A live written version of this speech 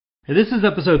Hey, this is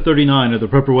episode 39 of the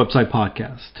Prepper Website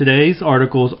Podcast. Today's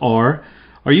articles are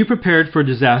you prepared for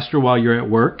disaster while you're at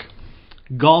work?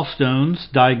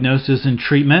 Gallstones, diagnosis and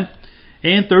treatment,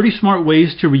 and 30 smart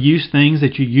ways to reuse things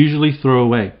that you usually throw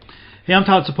away. Hey, I'm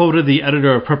Todd Sepulveda, the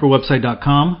editor of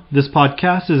PrepperWebsite.com. This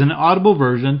podcast is an audible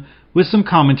version with some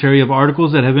commentary of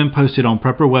articles that have been posted on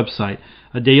Prepper Website,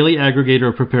 a daily aggregator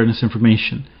of preparedness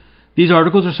information. These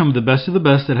articles are some of the best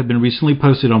that have been recently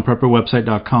posted on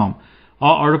PrepperWebsite.com.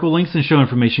 All article links and show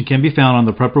information can be found on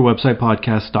the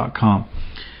PrepperWebsitePodcast.com.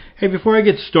 Hey, before I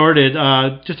get started,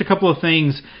 just a couple of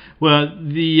things. Well,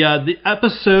 the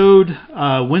episode,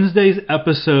 Wednesday's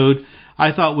episode,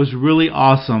 I thought was really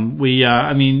awesome.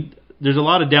 There's a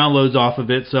lot of downloads off of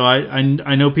it, so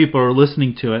I know people are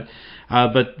listening to it.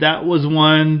 But that was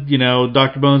one,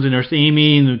 Dr. Bones and Nurse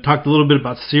Amy, and we talked a little bit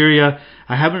about Syria.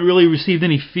 I haven't really received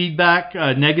any feedback,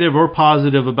 negative or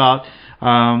positive, about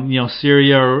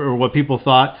Syria or what people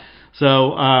thought.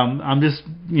 So I'm just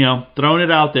throwing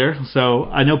it out there. So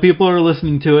I know people are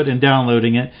listening to it and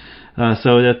downloading it.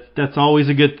 So that's always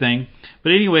a good thing.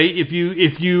 But anyway,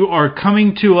 if you are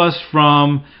coming to us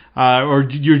from or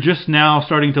you're just now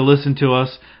starting to listen to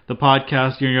us, the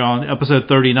podcast, you're on episode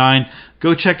 39,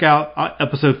 go check out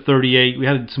episode 38. We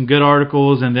had some good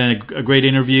articles and then a great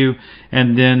interview,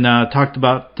 and then talked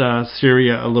about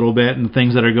Syria a little bit and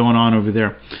things that are going on over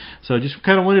there. So just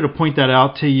kind of wanted to point that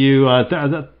out to you. I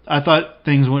thought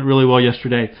things went really well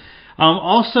yesterday.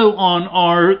 Also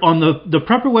on the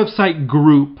Prepper Website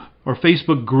group or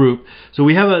Facebook group. So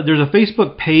there's a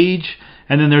Facebook page,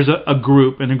 and then there's a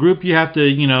group. And the group, you have to,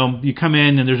 you come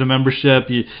in and there's a membership.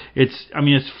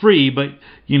 It's free, but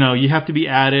you have to be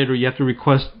added or you have to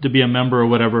request to be a member or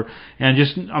whatever. And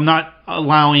I'm not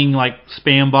allowing like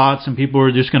spam bots and people who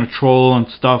are just going to troll and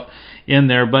stuff in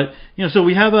there. But so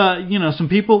we have some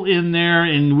people in there,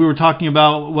 and we were talking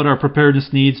about what our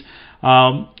preparedness needs.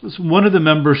 One of the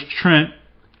members, Trent,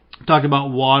 talked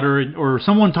about water, or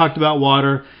someone talked about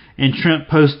water, and Trent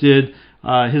posted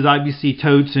his IBC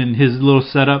totes and his little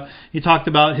setup. He talked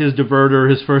about his diverter,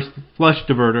 his first flush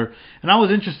diverter, and I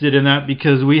was interested in that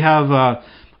because we have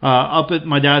up at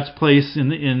my dad's place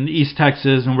in East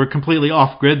Texas, and we're completely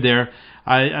off grid there.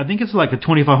 I think it's like a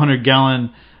 2,500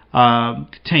 gallon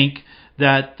tank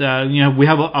that we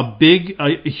have a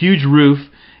huge roof,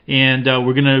 and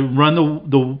we're going to run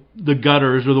the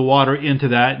gutters or the water into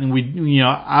that. And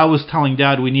I was telling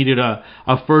Dad we needed a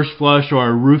first flush or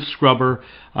a roof scrubber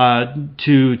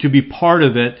to be part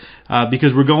of it,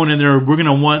 because we're going in there. We're going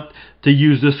to want to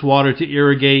use this water to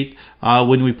irrigate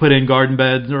when we put in garden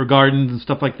beds or gardens and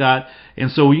stuff like that. And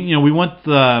so we want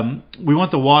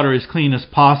the water as clean as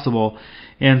possible.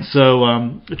 And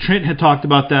so Trent had talked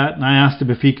about that, and I asked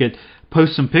him if he could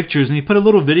post some pictures, and he put a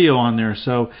little video on there.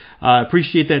 So I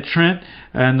appreciate that, Trent,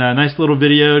 and a nice little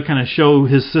video to kind of show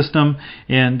his system.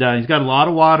 And he's got a lot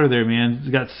of water there, man.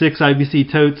 He's got 6 IBC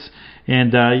totes,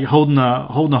 and holding a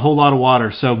whole lot of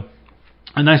water. So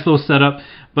a nice little setup.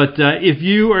 But if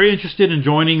you are interested in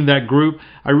joining that group,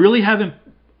 I really haven't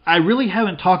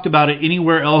talked about it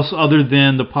anywhere else other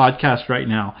than the podcast right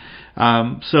now.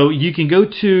 So you can go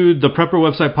to the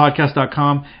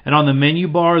PrepperWebsitePodcast.com, and on the menu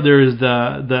bar there is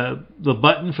the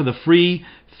button for the free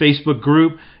Facebook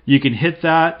group. You can hit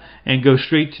that and go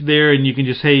straight to there, and you can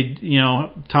just, hey,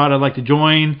 Todd, I'd like to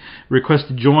join, request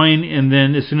to join, and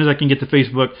then as soon as I can get to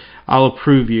Facebook, I'll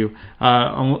approve you.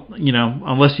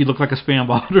 Unless you look like a spam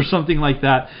bot or something like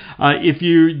that. If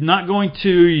you're not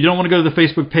you don't want to go to the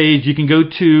Facebook page, you can go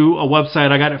to a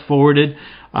website. I got it forwarded.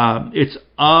 It's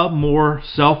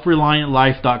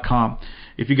amoreselfreliantlife.com.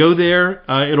 If you go there,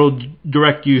 it'll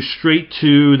direct you straight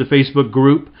to the Facebook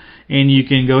group, and you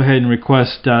can go ahead and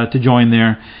request to join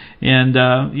there. And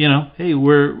hey,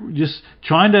 we're just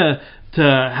trying to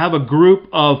have a group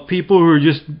of people who are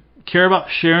just care about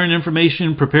sharing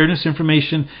information, preparedness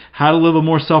information, how to live a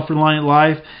more self-reliant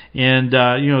life, and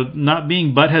not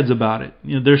being buttheads about it.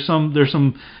 There's some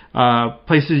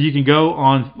places you can go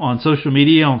on social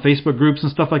media, on Facebook groups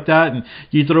and stuff like that, and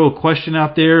you throw a question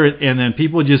out there, and then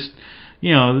people just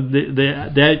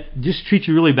they just treat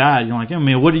you really bad. You're like,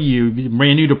 what are you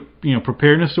brand new to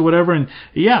preparedness or whatever? And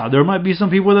yeah, there might be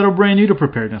some people that are brand new to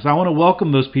preparedness. I want to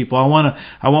welcome those people. I want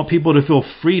people to feel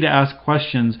free to ask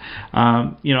questions.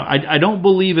 I don't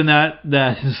believe in that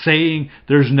saying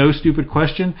there's no stupid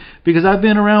question, because I've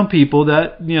been around people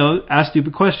that ask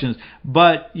stupid questions.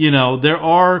 But there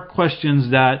are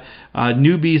questions that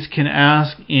newbies can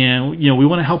ask, and we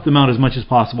want to help them out as much as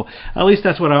possible. At least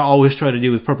that's what I always try to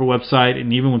do with Prepper Website,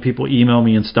 and even when people email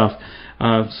me and stuff.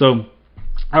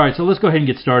 All right, so let's go ahead and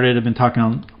get started. I've been talking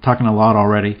a lot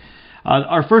already.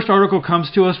 Our first article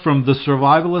comes to us from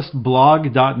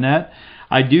thesurvivalistblog.net.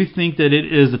 I do think that it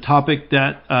is a topic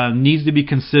that needs to be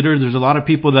considered. There's a lot of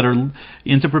people that are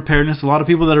into preparedness, a lot of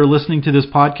people that are listening to this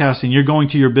podcast, and you're going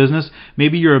to your business.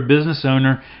 Maybe you're a business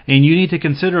owner, and you need to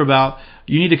consider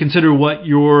what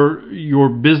your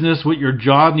business, what your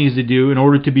job needs to do in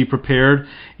order to be prepared,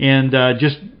 and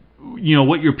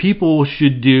what your people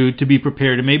should do to be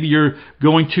prepared. And maybe you're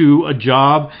going to a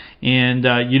job and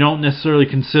you don't necessarily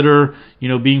consider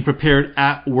being prepared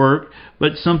at work,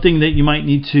 but something that you might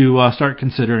need to start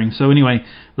considering. So anyway,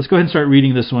 let's go ahead and start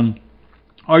reading this one.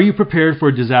 Are you prepared for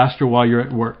a disaster while you're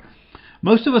at work?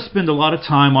 Most of us spend a lot of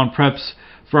time on preps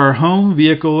for our home,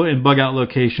 vehicle, and bug out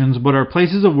locations, but our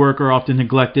places of work are often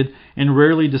neglected and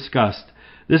rarely discussed.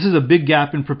 This is a big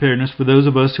gap in preparedness for those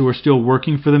of us who are still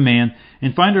working for the man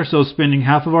and find ourselves spending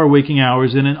half of our waking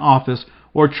hours in an office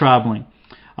or traveling.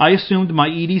 I assumed my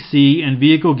EDC and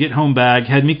vehicle get-home bag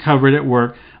had me covered at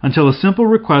work until a simple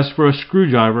request for a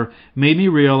screwdriver made me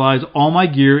realize all my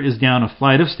gear is down a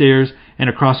flight of stairs and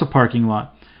across a parking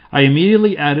lot. I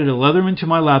immediately added a Leatherman to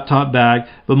my laptop bag,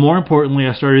 but more importantly,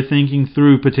 I started thinking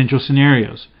through potential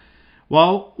scenarios.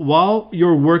 While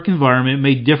your work environment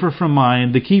may differ from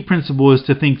mine, the key principle is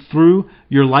to think through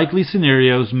your likely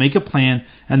scenarios, make a plan,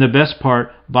 and the best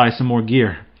part, buy some more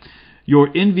gear. Your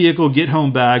in-vehicle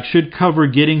get-home bag should cover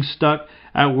getting stuck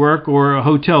at work or a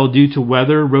hotel due to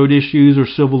weather, road issues, or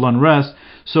civil unrest,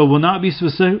 so will not be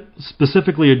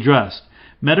specifically addressed.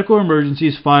 Medical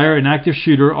emergencies, fire, and active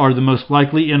shooter are the most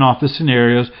likely in-office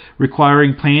scenarios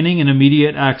requiring planning and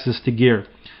immediate access to gear.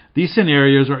 These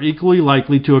scenarios are equally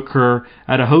likely to occur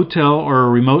at a hotel or a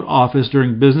remote office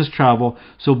during business travel,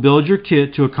 so build your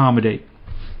kit to accommodate.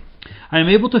 I am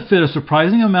able to fit a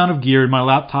surprising amount of gear in my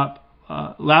laptop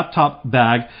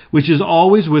bag, which is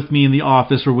always with me in the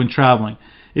office or when traveling.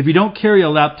 If you don't carry a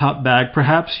laptop bag,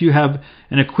 perhaps you have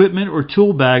an equipment or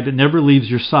tool bag that never leaves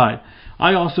your side.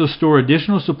 I also store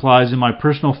additional supplies in my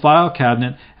personal file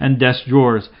cabinet and desk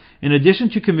drawers. In addition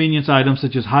to convenience items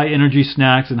such as high-energy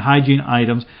snacks and hygiene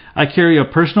items, I carry a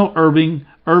personal urban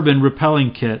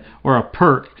repelling kit, or a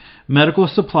PERK, medical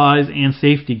supplies, and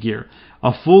safety gear.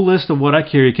 A full list of what I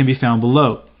carry can be found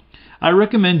below. I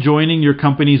recommend joining your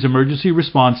company's emergency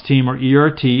response team, or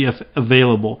ERT, if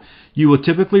available. You will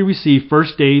typically receive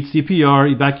first aid, CPR,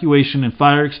 evacuation, and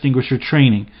fire extinguisher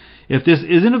training. If this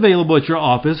isn't available at your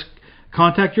office,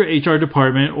 contact your HR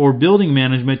department or building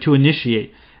management to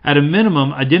initiate. At a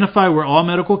minimum, identify where all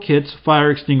medical kits,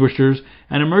 fire extinguishers,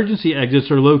 and emergency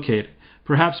exits are located.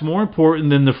 Perhaps more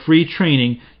important than the free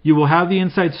training, you will have the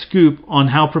inside scoop on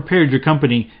how prepared your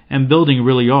company and building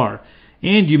really are.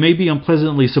 And you may be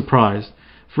unpleasantly surprised.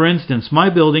 For instance, my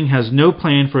building has no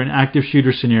plan for an active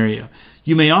shooter scenario.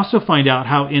 You may also find out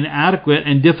how inadequate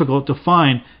and difficult to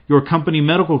find your company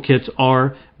medical kits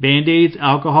are. Band-Aids,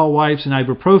 alcohol wipes, and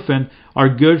ibuprofen are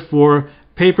good for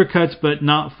paper cuts, but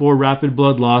not for rapid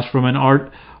blood loss from an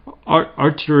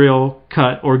arterial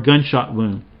cut or gunshot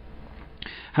wound.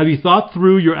 Have you thought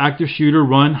through your active shooter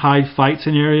run, hide, fight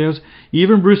scenarios?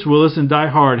 Even Bruce Willis in Die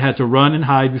Hard had to run and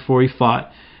hide before he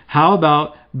fought. How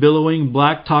about billowing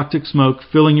black toxic smoke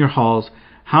filling your halls?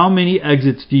 How many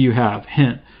exits do you have?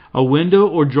 Hint: a window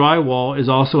or drywall is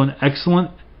also an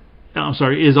exit,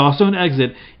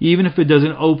 even if it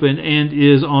doesn't open and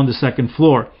is on the second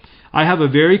floor. I have a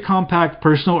very compact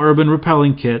personal urban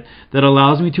repelling kit that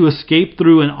allows me to escape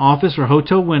through an office or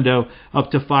hotel window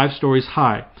up to 5 stories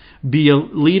high. Be a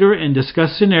leader and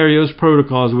discuss scenarios,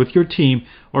 protocols with your team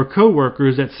or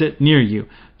co-workers that sit near you.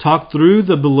 Talk through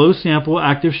the below sample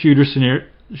active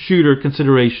shooter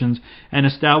considerations and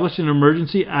establish an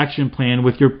emergency action plan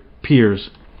with your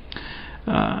peers.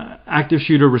 Active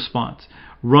shooter response.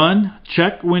 Run,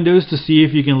 check windows to see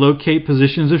if you can locate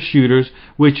positions of shooters,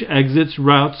 which exits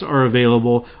routes are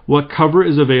available, what cover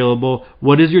is available,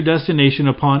 what is your destination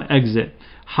upon exit.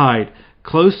 Hide.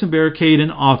 Close and barricade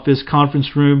an office,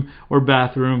 conference room, or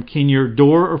bathroom. Can your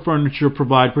door or furniture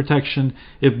provide protection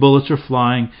if bullets are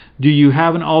flying? Do you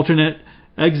have an alternate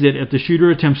exit if the shooter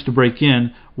attempts to break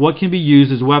in? What can be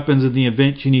used as weapons in the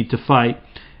event you need to fight?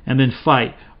 And then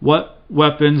fight. What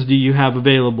weapons do you have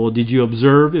available? Did you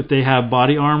observe if they have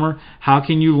body armor? How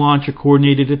can you launch a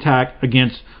coordinated attack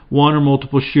against one or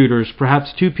multiple shooters?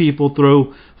 Perhaps 2 people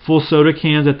throw full soda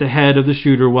cans at the head of the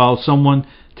shooter while someone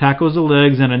tackles the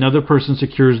legs and another person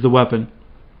secures the weapon.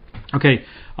 Okay,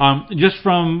 just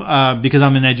from because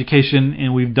I'm in education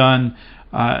and we've done,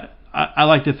 I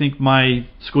like to think my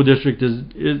school district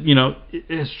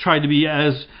has tried to be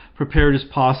as prepared as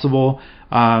possible.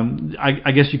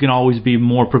 I guess you can always be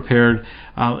more prepared.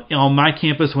 On my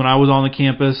campus, when I was on the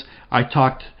campus, I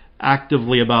talked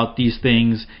actively about these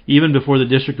things even before the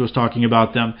district was talking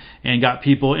about them, and got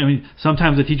people. I mean,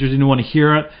 sometimes the teachers didn't want to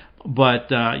hear it,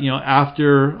 but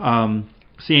after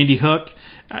Sandy Hook,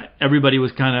 everybody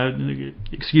was kind of,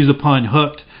 excuse the pun,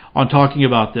 hooked on talking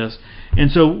about this.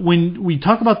 And so when we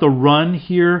talk about the run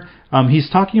here, he's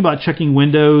talking about checking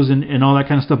windows and all that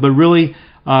kind of stuff, but really,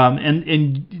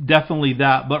 and definitely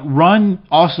that. But run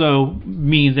also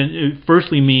means, and it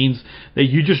firstly means that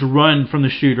you just run from the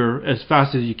shooter as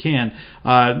fast as you can.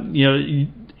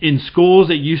 In schools,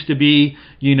 it used to be,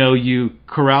 you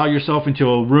corral yourself into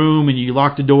a room and you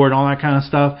lock the door and all that kind of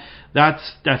stuff.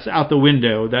 That's out the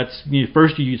window. That's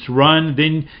first you just run,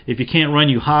 then if you can't run,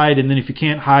 you hide, and then if you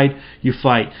can't hide, you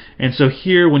fight. And so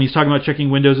here, when he's talking about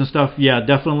checking windows and stuff, yeah,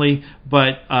 definitely.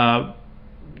 But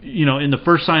in the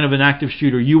first sign of an active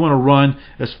shooter, you want to run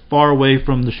as far away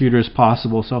from the shooter as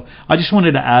possible. So I just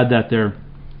wanted to add that there.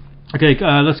 Okay,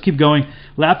 let's keep going.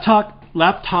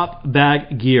 Laptop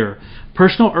bag gear.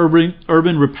 Personal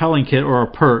urban repelling kit, or a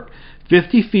PERT.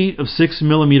 50 feet of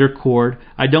 6mm cord.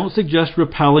 I don't suggest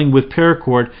rappelling with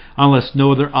paracord unless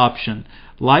no other option.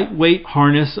 Lightweight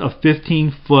harness of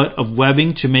 15 foot of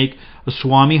webbing to make a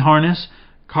Swami harness.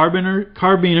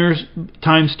 Carabiners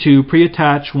times 2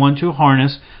 pre-attach, one to a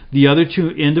harness, the other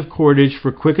to end of cordage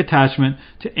for quick attachment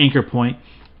to anchor point,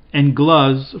 and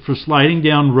gloves for sliding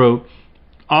down rope,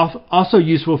 also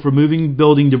useful for moving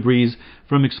building debris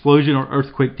from explosion or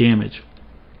earthquake damage.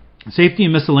 Safety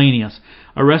and miscellaneous.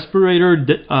 A respirator,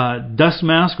 dust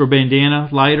mask or bandana,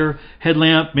 lighter,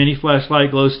 headlamp, mini flashlight,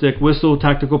 glow stick, whistle,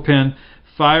 tactical pen,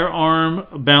 firearm,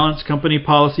 balance company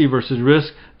policy versus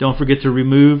risk. Don't forget to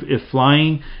remove if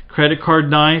flying. Credit card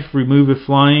knife, remove if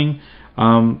flying.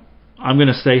 I'm going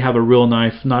to say have a real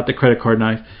knife, not the credit card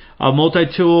knife. A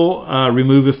multi-tool,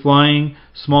 remove if flying.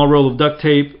 Small roll of duct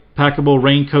tape, packable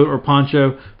raincoat or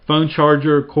poncho, phone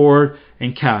charger, cord,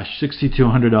 and cash, $60 to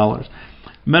 $100.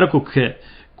 Medical kit,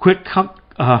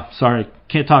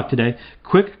 can't talk today.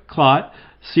 Quick clot,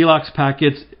 Celox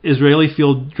packets, Israeli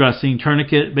field dressing,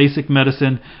 tourniquet, basic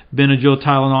medicine, Benadryl,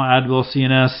 Tylenol, Advil,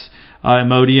 CNS,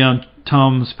 Imodium,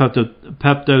 Tums,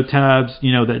 Pepto tabs,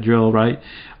 you know that drill, right?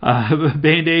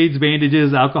 Band-aids,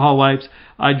 bandages, alcohol wipes,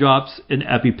 eye drops, and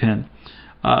EpiPen.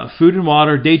 Food and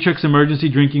water, Datrix emergency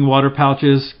drinking water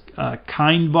pouches,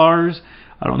 Kind bars.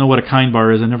 I don't know what a Kind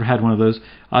bar is. I never had one of those.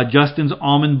 Justin's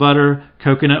almond butter,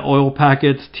 coconut oil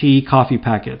packets, tea, coffee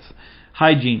packets.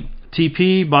 Hygiene,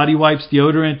 TP, body wipes,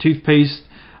 deodorant, toothpaste,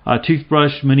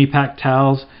 toothbrush, mini pack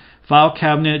towels, file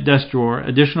cabinet, desk drawer.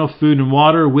 Additional food and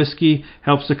water, whiskey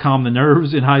helps to calm the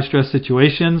nerves in high stress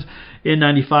situations.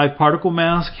 N95 particle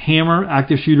mask, hammer,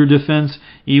 active shooter defense.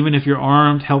 Even if you're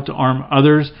armed, help to arm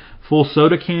others. Full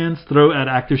soda cans, throw at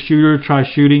active shooter. Try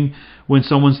shooting when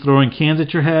someone's throwing cans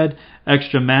at your head.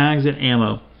 Extra mags and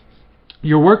ammo.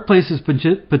 Your workplace is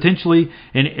potentially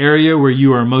an area where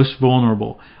you are most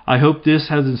vulnerable. I hope this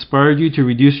has inspired you to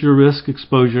reduce your risk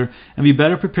exposure and be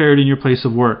better prepared in your place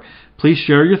of work. Please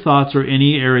share your thoughts or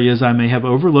any areas I may have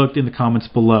overlooked in the comments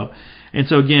below. And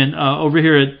so again, over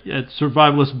here at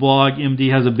Survivalist Blog,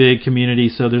 MD has a big community,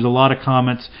 so there's a lot of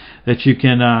comments that you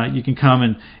can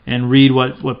come and read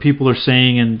what people are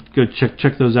saying, and go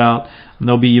check those out. And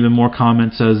there'll be even more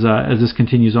comments as this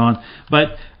continues on.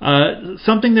 But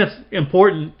something that's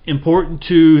important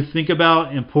to think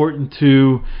about, important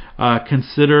to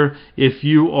consider if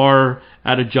you are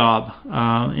at a job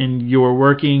and you're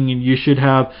working, and you should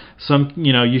have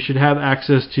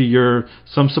access to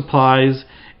some supplies.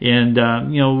 And,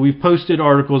 we've posted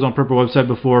articles on Purple website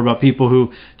before about people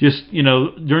who just,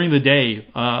 during the day,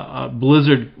 a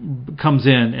blizzard comes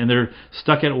in and they're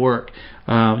stuck at work,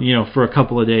 for a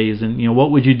couple of days. And, what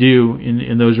would you do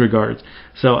in those regards?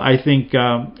 So I think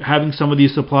having some of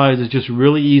these supplies is just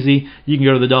really easy. You can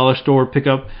go to the dollar store, pick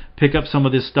up some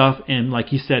of this stuff, and like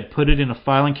he said, put it in a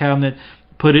filing cabinet,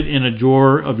 put it in a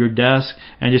drawer of your desk,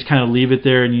 and just kind of leave it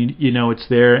there, and you know it's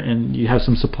there, and you have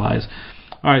some supplies.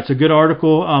 All right, so good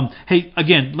article. Hey,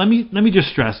 again, let me just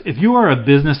stress, if you are a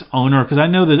business owner, because I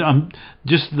know that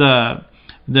just the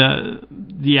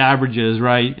averages,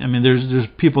 right? I mean, there's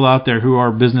people out there who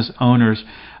are business owners.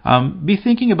 Be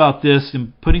thinking about this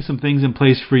and putting some things in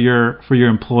place for your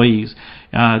employees.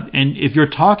 And if you're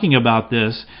talking about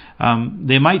this,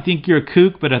 they might think you're a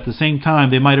kook, but at the same time,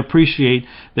 they might appreciate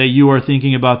that you are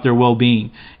thinking about their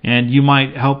well-being, and you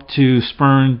might help to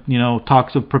spurn,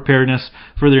 talks of preparedness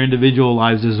for their individual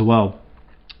lives as well.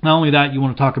 Not only that, you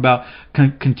want to talk about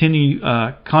continuity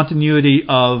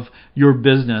of your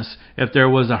business. If there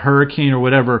was a hurricane or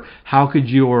whatever, how could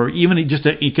you, or even just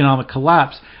an economic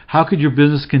collapse, how could your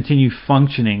business continue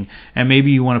functioning? And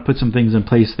maybe you want to put some things in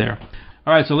place there.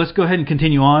 All right, so let's go ahead and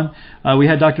continue on. We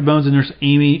had Dr. Bones and Nurse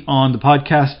Amy on the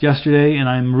podcast yesterday, and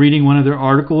I'm reading one of their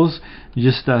articles. It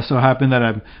just so happened that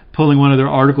I'm pulling one of their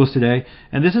articles today,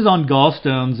 and this is on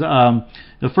gallstones.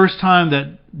 The first time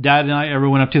that Dad and I ever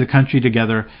went up to the country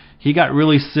together, he got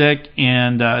really sick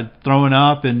and throwing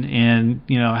up, and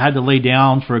had to lay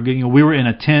down for a good. We were in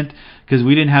a tent because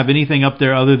we didn't have anything up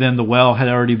there other than the well had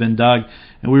already been dug.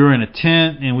 And we were in a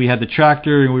tent, and we had the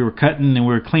tractor, and we were cutting, and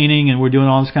we were cleaning, and we were doing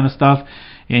all this kind of stuff.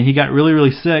 And he got really,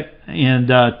 really sick, and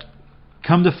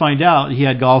come to find out, he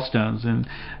had gallstones, and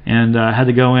had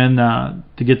to go in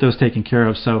to get those taken care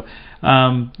of. So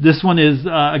this one is,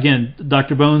 again,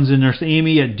 Dr. Bones and Nurse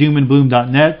Amy at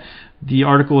doomandbloom.net. The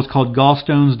article is called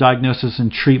Gallstones, Diagnosis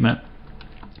and Treatment.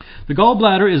 The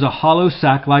gallbladder is a hollow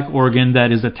sac-like organ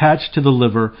that is attached to the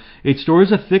liver. It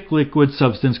stores a thick liquid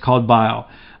substance called bile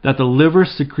that the liver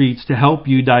secretes to help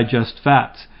you digest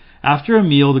fats. After a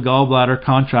meal, the gallbladder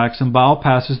contracts and bile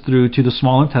passes through to the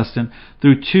small intestine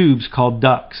through tubes called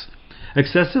ducts.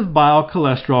 Excessive bile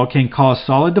cholesterol can cause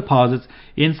solid deposits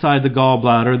inside the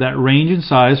gallbladder that range in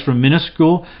size from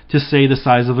minuscule to, say, the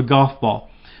size of a golf ball.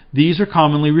 These are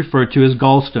commonly referred to as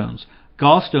gallstones.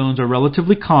 Gallstones are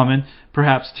relatively common.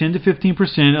 Perhaps 10 to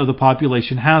 15% of the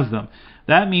population has them.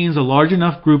 That means a large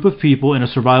enough group of people in a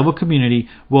survival community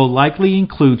will likely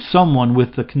include someone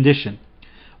with the condition.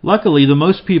 Luckily,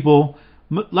 most people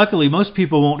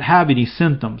won't have any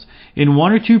symptoms. In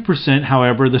 1 or 2%,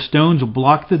 however, the stones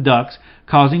block the ducts,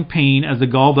 causing pain as the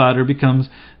gallbladder becomes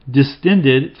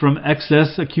distended from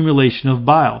excess accumulation of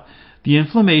bile. The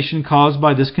inflammation caused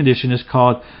by this condition is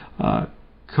called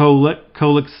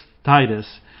cholecystitis.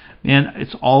 And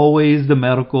it's always the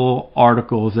medical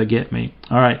articles that get me.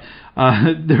 All right.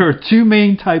 There are two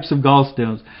main types of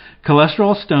gallstones.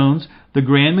 Cholesterol stones. The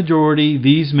grand majority,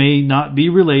 these may not be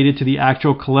related to the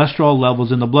actual cholesterol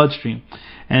levels in the bloodstream.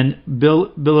 And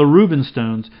bilirubin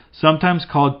stones, sometimes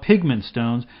called pigment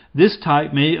stones. This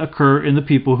type may occur in the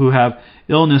people who have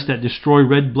illness that destroy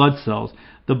red blood cells.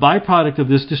 The byproduct of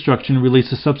this destruction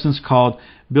releases a substance called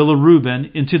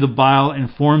bilirubin into the bile and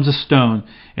forms a stone.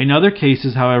 In other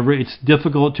cases, however, it's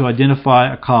difficult to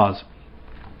identify a cause.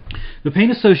 The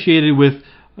pain associated with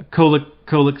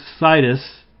cholecystitis,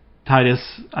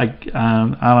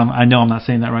 I know I'm not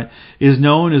saying that right, is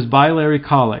known as biliary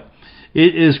colic.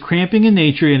 It is cramping in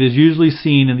nature and is usually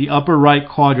seen in the upper right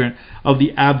quadrant of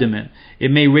the abdomen.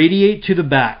 It may radiate to the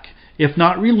back. If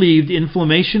not relieved,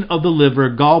 inflammation of the liver,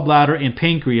 gallbladder, and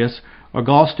pancreas, or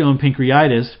gallstone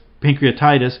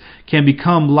pancreatitis, can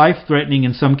become life-threatening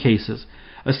in some cases.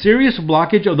 A serious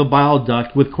blockage of the bile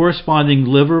duct with corresponding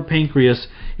liver-pancreas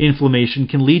inflammation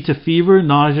can lead to fever,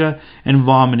 nausea, and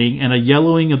vomiting, and a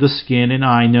yellowing of the skin and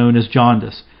eye known as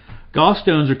jaundice.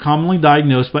 Gallstones are commonly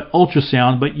diagnosed by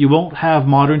ultrasound, but you won't have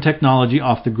modern technology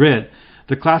off the grid.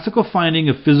 The classical finding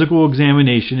of physical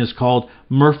examination is called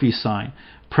Murphy's sign.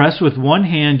 Press with one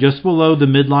hand just below the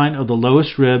midline of the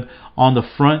lowest rib on the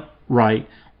front right.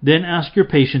 Then ask your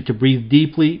patient to breathe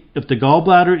deeply. If the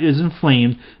gallbladder is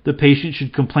inflamed, the patient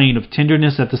should complain of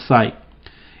tenderness at the site.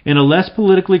 In a less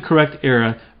politically correct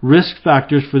era, risk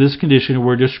factors for this condition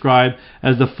were described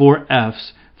as the 4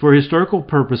 F's. For historical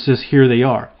purposes, here they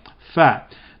are.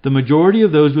 Fat. The majority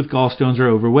of those with gallstones are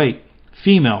overweight.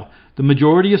 Female. The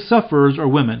majority of sufferers are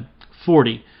women.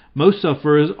 40. Most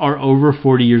sufferers are over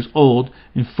 40 years old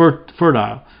and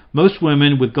fertile. Most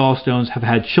women with gallstones have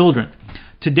had children.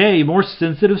 Today, more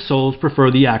sensitive souls prefer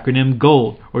the acronym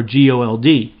GOLD, or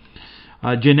G-O-L-D.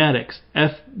 Genetics.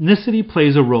 Ethnicity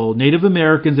plays a role. Native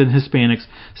Americans and Hispanics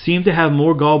seem to have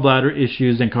more gallbladder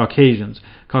issues than Caucasians.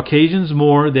 Caucasians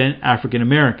more than African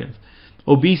Americans.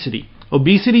 Obesity.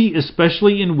 Obesity,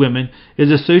 especially in women,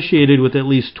 is associated with at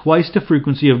least twice the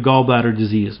frequency of gallbladder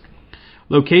disease.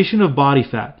 Location of body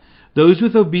fat. Those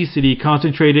with obesity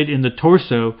concentrated in the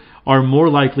torso are more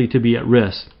likely to be at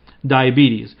risk.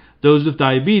 Diabetes. Those with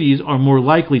diabetes are more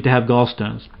likely to have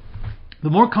gallstones. The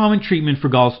more common treatment for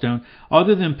gallstone,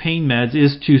 other than pain meds,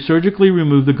 is to surgically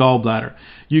remove the gallbladder.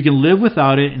 You can live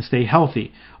without it and stay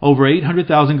healthy. Over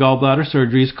 800,000 gallbladder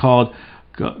surgeries called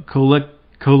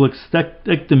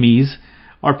cholecystectomies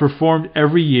are performed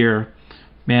every year.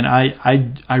 Man,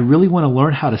 I really want to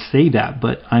learn how to say that,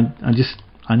 but I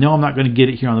know I'm not going to get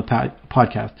it here on the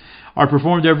podcast. Are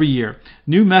performed every year.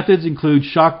 New methods include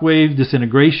shockwave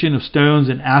disintegration of stones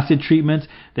and acid treatments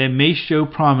that may show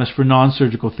promise for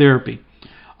non-surgical therapy.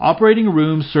 Operating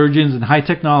rooms, surgeons, and high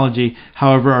technology,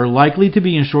 however, are likely to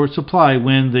be in short supply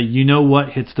when the you-know-what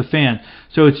hits the fan,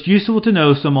 so it's useful to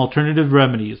know some alternative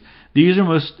remedies. These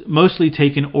are mostly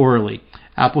taken orally.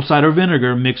 Apple cider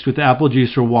vinegar mixed with apple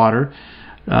juice or water,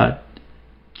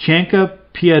 chanca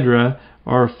piedra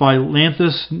or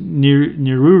Phyllanthus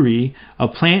neruri, a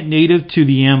plant native to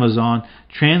the Amazon.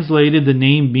 Translated, the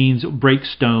name means break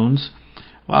stones.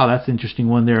 Wow, that's an interesting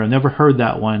one there. I've never heard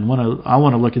that one. I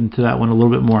want to look into that one a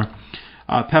little bit more.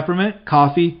 Peppermint,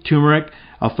 coffee, turmeric,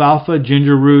 alfalfa,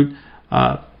 ginger root,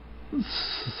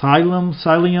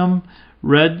 psyllium,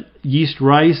 red yeast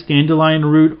rice, dandelion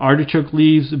root, artichoke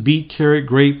leaves, beet, carrot,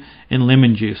 grape, and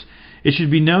lemon juice. It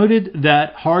should be noted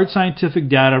that hard scientific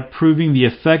data proving the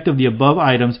effect of the above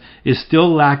items is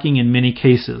still lacking in many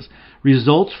cases.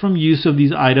 Results from use of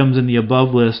these items in the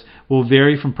above list will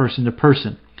vary from person to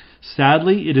person.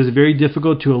 Sadly, it is very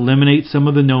difficult to eliminate some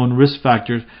of the known risk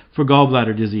factors for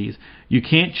gallbladder disease. You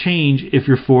can't change if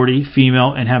you're 40,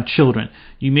 female, and have children.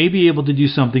 You may be able to do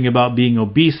something about being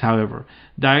obese, however.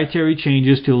 Dietary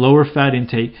changes to lower fat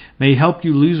intake may help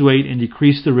you lose weight and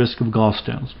decrease the risk of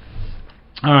gallstones.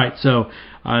 All right, so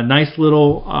nice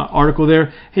little article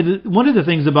there. Hey, one of the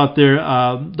things about their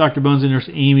Dr. Bones and Nurse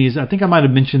Amy's, I think I might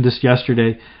have mentioned this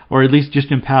yesterday, or at least just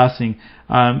in passing.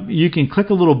 You can click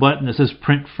a little button that says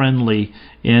print friendly,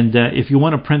 and if you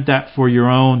want to print that for your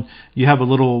own, you have a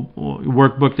little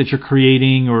workbook that you're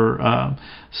creating, or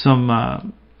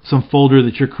some folder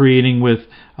that you're creating with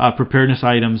preparedness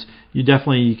items. You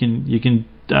can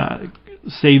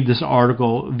save this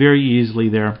article very easily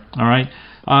there. All right.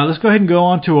 Let's go ahead and go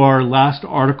on to our last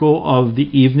article of the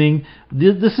evening.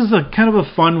 This is a kind of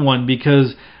a fun one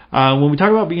because when we talk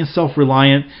about being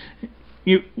self-reliant,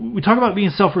 we talk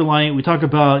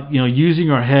about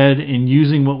using our head and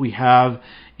using what we have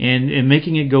and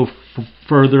making it go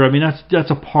further. I mean, that's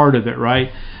a part of it,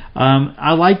 right?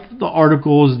 I like the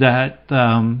articles that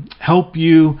help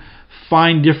you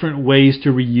find different ways to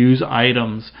reuse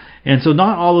items. And so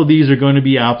not all of these are going to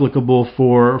be applicable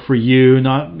for you.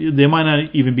 They might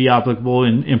not even be applicable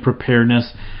in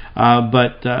preparedness,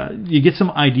 but you get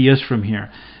some ideas from here.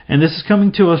 And this is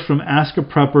coming to us from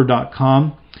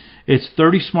askaprepper.com. It's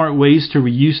 30 smart ways to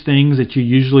reuse things that you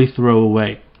usually throw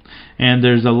away. And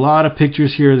there's a lot of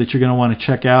pictures here that you're going to want to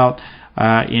check out,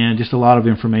 and just a lot of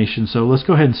information. So let's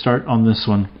go ahead and start on this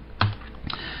one.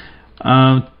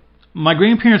 My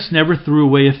grandparents never threw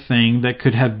away a thing that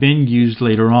could have been used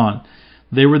later on.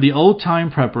 They were the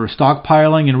old-time preppers,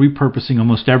 stockpiling and repurposing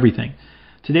almost everything.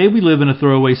 Today we live in a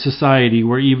throwaway society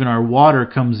where even our water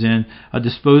comes in a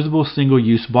disposable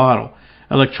single-use bottle.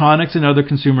 Electronics and other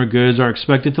consumer goods are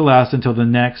expected to last until the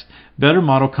next, better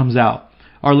model comes out.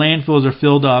 Our landfills are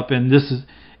filled up, and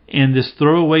this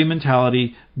throwaway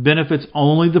mentality benefits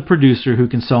only the producer who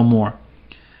can sell more.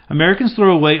 Americans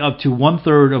throw away up to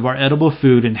 1/3 of our edible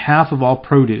food and half of all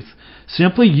produce.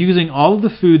 Simply using all of the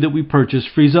food that we purchase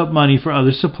frees up money for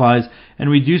other supplies and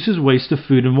reduces waste of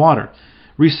food and water.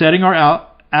 Resetting our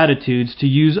attitudes to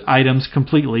use items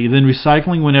completely, then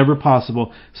recycling whenever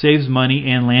possible, saves money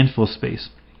and landfill space.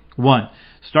 1.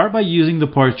 Start by using the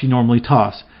parts you normally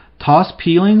toss. Toss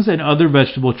peelings and other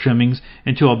vegetable trimmings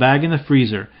into a bag in the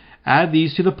freezer. Add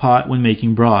these to the pot when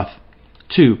making broth.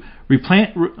 2.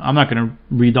 Replant. I'm not going to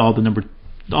read all the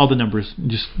numbers.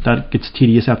 Just that gets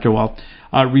tedious after a while.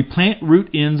 Replant root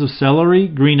ends of celery,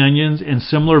 green onions, and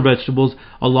similar vegetables,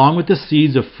 along with the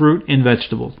seeds of fruit and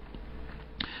vegetables.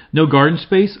 No garden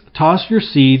space? Toss your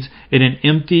seeds in an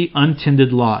empty,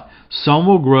 untended lot. Some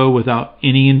will grow without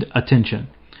any attention.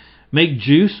 Make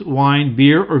juice, wine,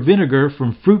 beer, or vinegar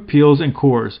from fruit peels and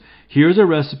cores. Here's a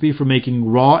recipe for making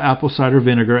raw apple cider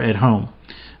vinegar at home.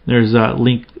 There's a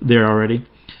link there already.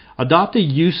 Adopt a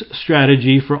use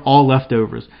strategy for all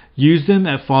leftovers. Use them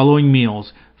at following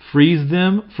meals. Freeze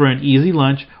them for an easy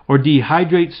lunch, or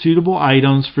dehydrate suitable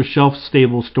items for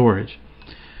shelf-stable storage.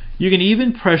 You can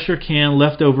even pressure can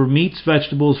leftover meats,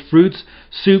 vegetables, fruits,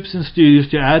 soups, and stews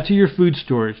to add to your food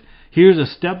storage. Here's a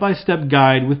step-by-step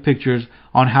guide with pictures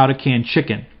on how to can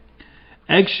chicken.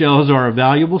 Eggshells are a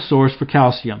valuable source for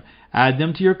calcium. Add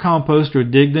them to your compost or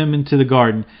dig them into the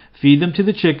garden. Feed them to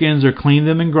the chickens or clean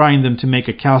them and grind them to make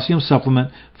a calcium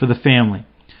supplement for the family.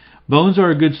 Bones are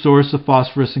a good source of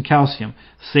phosphorus and calcium.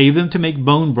 Save them to make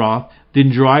bone broth,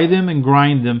 then dry them and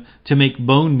grind them to make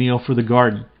bone meal for the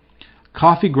garden.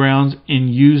 Coffee grounds in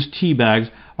used tea bags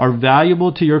are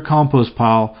valuable to your compost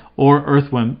pile or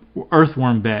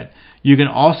earthworm bed. You can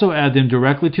also add them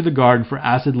directly to the garden for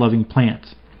acid-loving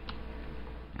plants.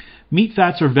 Meat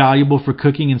fats are valuable for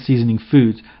cooking and seasoning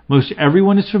foods. Most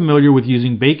everyone is familiar with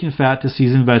using bacon fat to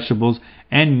season vegetables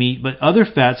and meat, but other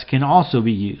fats can also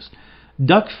be used.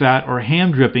 Duck fat or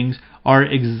ham drippings are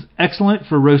excellent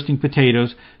for roasting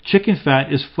potatoes. Chicken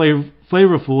fat is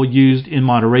flavorful used in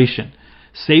moderation.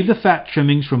 Save the fat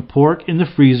trimmings from pork in the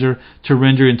freezer to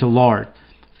render into lard.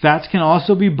 Fats can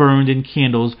also be burned in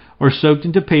candles or soaked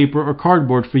into paper or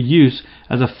cardboard for use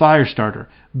as a fire starter.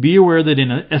 Be aware that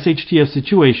in a SHTF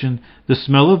situation, the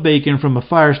smell of bacon from a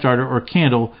fire starter or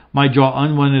candle might draw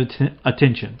unwanted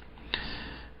attention.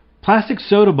 Plastic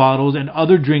soda bottles and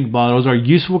other drink bottles are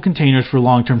useful containers for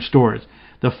long-term storage.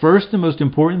 The first and most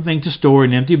important thing to store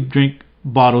in empty drink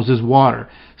bottles is water.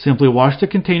 Simply wash the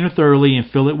container thoroughly and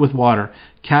fill it with water.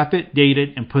 Cap it, date it,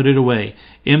 and put it away.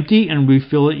 Empty and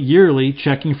refill it yearly,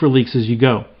 checking for leaks as you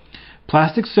go.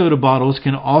 Plastic soda bottles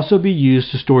can also be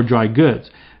used to store dry goods.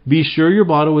 Be sure your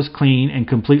bottle is clean and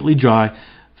completely dry.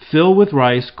 Fill with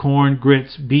rice, corn,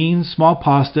 grits, beans, small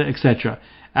pasta, etc.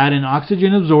 Add an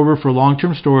oxygen absorber for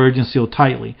long-term storage and seal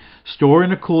tightly. Store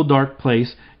in a cool, dark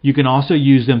place. You can also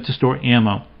use them to store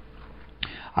ammo.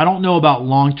 I don't know about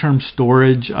long-term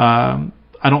storage. I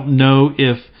don't know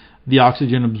if the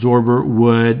oxygen absorber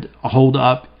would hold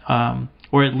up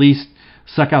or at least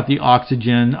suck out the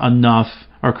oxygen enough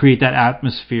or create that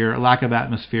atmosphere, lack of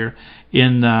atmosphere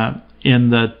in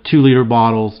the 2-liter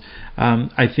bottles.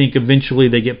 I think eventually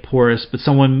they get porous, but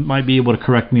someone might be able to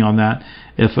correct me on that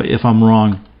if I'm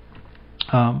wrong.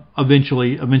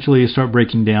 Eventually you start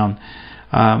breaking down.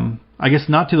 I guess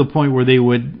not to the point where they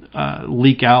would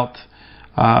leak out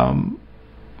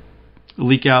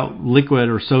liquid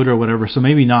or soda or whatever. So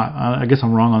maybe not. I guess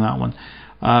I'm wrong on that one.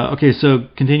 Okay, so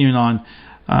continuing on.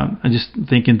 I'm just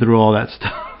thinking through all that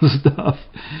stuff.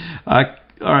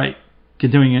 All right,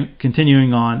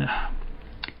 continuing on.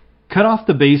 Cut off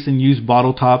the base and use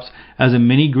bottle tops as a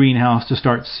mini greenhouse to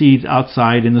start seeds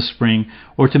outside in the spring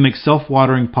or to make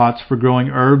self-watering pots for growing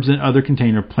herbs and other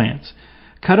container plants.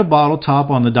 Cut a bottle top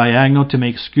on the diagonal to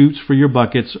make scoops for your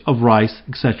buckets of rice,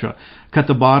 etc. Cut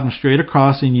the bottom straight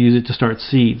across and use it to start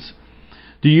seeds.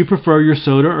 Do you prefer your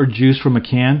soda or juice from a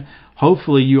can?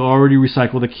 Hopefully you already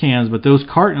recycle the cans, but those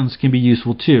cartons can be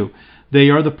useful too. They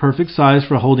are the perfect size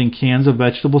for holding cans of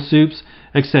vegetable soups,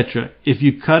 etc. If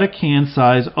you cut a can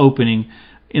size opening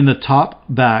in the top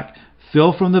back,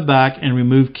 fill from the back and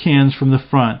remove cans from the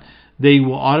front. They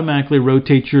will automatically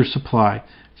rotate your supply.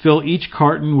 Fill each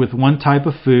carton with one type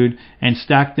of food and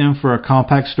stack them for a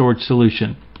compact storage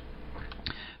solution.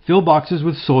 Fill boxes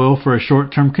with soil for a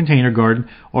short-term container garden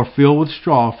or fill with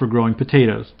straw for growing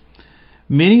potatoes.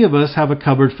 Many of us have a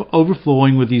cupboard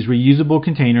overflowing with these reusable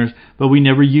containers, but we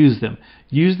never use them.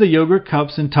 Use the yogurt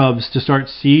cups and tubs to start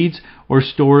seeds or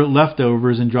store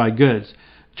leftovers and dry goods.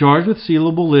 Jars with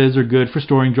sealable lids are good for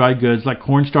storing dry goods like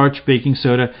cornstarch, baking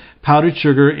soda, powdered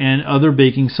sugar, and other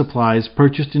baking supplies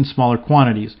purchased in smaller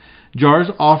quantities. Jars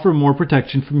offer more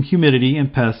protection from humidity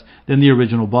and pests than the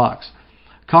original box.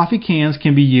 Coffee cans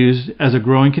can be used as a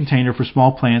growing container for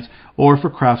small plants or for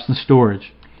crafts and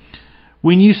storage.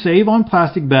 When you save on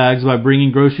plastic bags by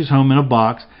bringing groceries home in a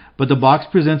box, but the box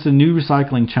presents a new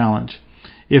recycling challenge.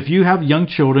 If you have young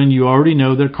children, you already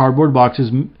know that cardboard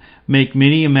boxes make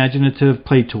many imaginative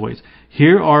play toys.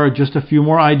 Here are just a few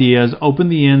more ideas. Open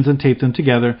the ends and tape them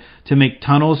together to make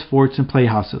tunnels, forts, and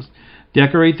playhouses.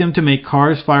 Decorate them to make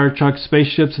cars, fire trucks,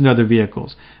 spaceships, and other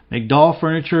vehicles. Make doll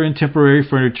furniture and temporary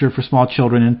furniture for small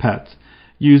children and pets.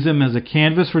 Use them as a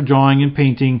canvas for drawing and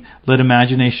painting. Let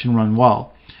imagination run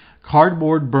wild.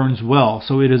 Cardboard burns well,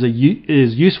 so it is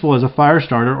useful as a fire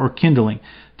starter or kindling.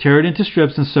 Tear it into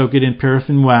strips and soak it in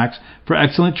paraffin wax for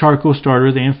excellent charcoal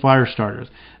starters and fire starters.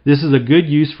 This is a good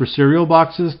use for cereal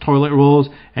boxes, toilet rolls,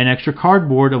 and extra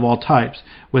cardboard of all types.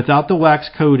 Without the wax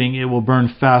coating, it will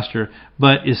burn faster,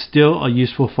 but is still a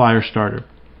useful fire starter.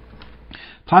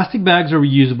 Plastic bags are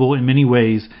reusable in many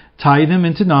ways. Tie them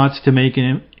into knots to make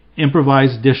an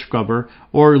improvised dish scrubber,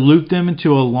 or loop them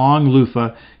into a long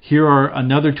loofah. Here are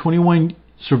another 21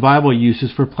 survival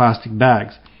uses for plastic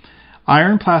bags.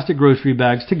 Iron plastic grocery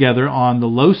bags together on the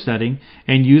low setting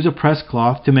and use a press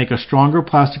cloth to make a stronger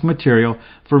plastic material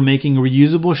for making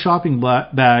reusable shopping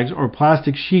bags or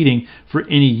plastic sheeting for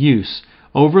any use.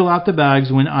 Overlap the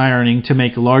bags when ironing to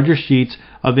make larger sheets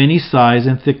of any size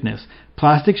and thickness.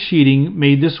 Plastic sheeting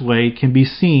made this way can be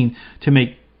seen to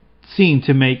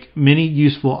make many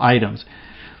useful items.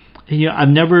 Yeah, I've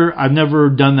never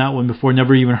done that one before,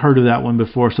 never even heard of that one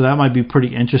before, so that might be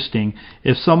pretty interesting.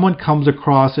 If someone comes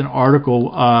across an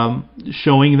article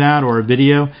showing that or a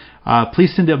video,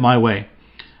 please send it my way.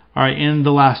 All right, and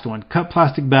the last one. Cut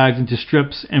plastic bags into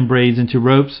strips and braids into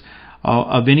ropes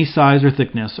of any size or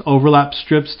thickness. Overlap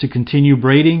strips to continue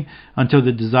braiding until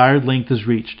the desired length is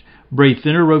reached. Braid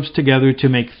thinner ropes together to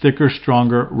make thicker,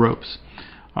 stronger ropes.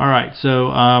 All right, so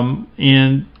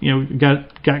and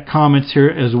got comments here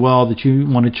as well that you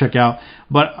want to check out.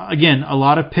 But again, a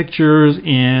lot of pictures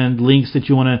and links that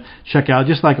you want to check out,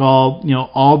 just like all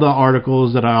the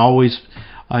articles that I always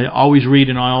I always read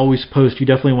and I always post. You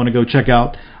definitely want to go check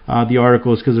out the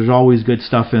articles, because there's always good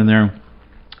stuff in there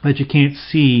that you can't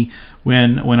see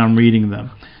when I'm reading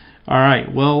them. All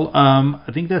right, well,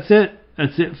 I think that's it.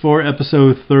 That's it for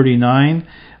episode 39.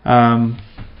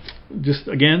 Just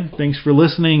again, thanks for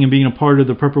listening and being a part of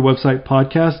the Prepper Website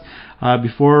podcast.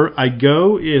 Before I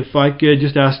go, if I could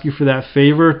just ask you for that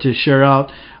favor to share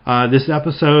out this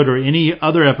episode or any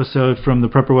other episode from the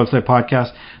Prepper Website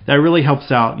podcast, that really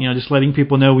helps out. Just letting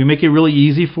people know we make it really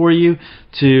easy for you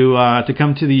to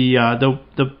come to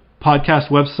the podcast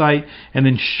website and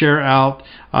then share out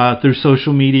through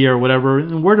social media or whatever.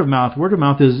 And word of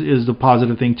mouth is the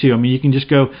positive thing too. I mean, you can just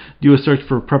go do a search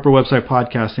for Prepper Website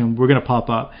podcast and we're going to pop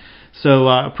up. So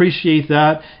appreciate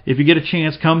that. If you get a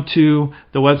chance, come to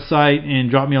the website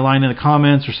and drop me a line in the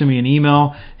comments or send me an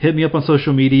email. Hit me up on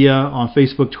social media, on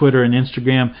Facebook, Twitter, and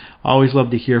Instagram. I always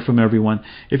love to hear from everyone.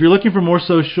 If you're looking for more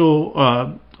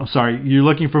you're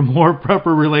looking for more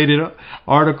prepper-related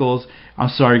articles, I'm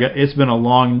sorry, it's been a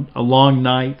long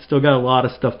night. Still got a lot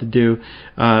of stuff to do.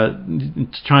 Trying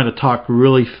to talk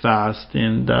really fast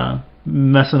and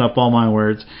messing up all my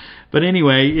words. But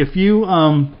anyway, if you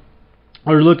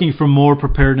are looking for more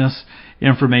preparedness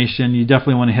information, you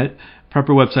definitely want to hit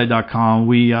prepperwebsite.com.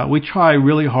 We try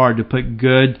really hard to put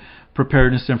good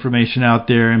preparedness information out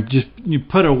there and just you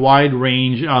put a wide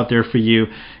range out there for you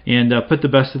and put the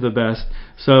best of the best.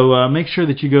 So make sure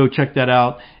that you go check that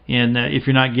out. And if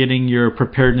you're not getting your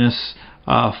preparedness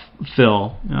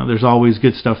fill, there's always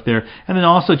good stuff there. And then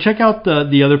also check out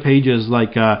the other pages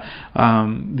like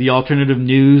the alternative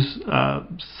news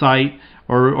site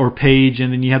or page,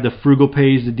 and then you have the frugal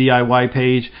page, the DIY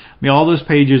page. I mean, all those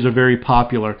pages are very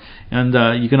popular, and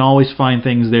you can always find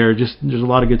things there. Just there's a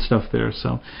lot of good stuff there.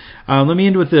 So let me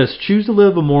end with this. Choose to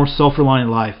live a more self-reliant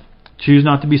life. Choose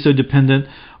not to be so dependent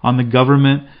on the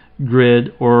government,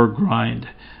 grid, or grind.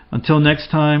 Until next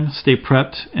time, stay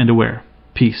prepped and aware.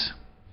 Peace.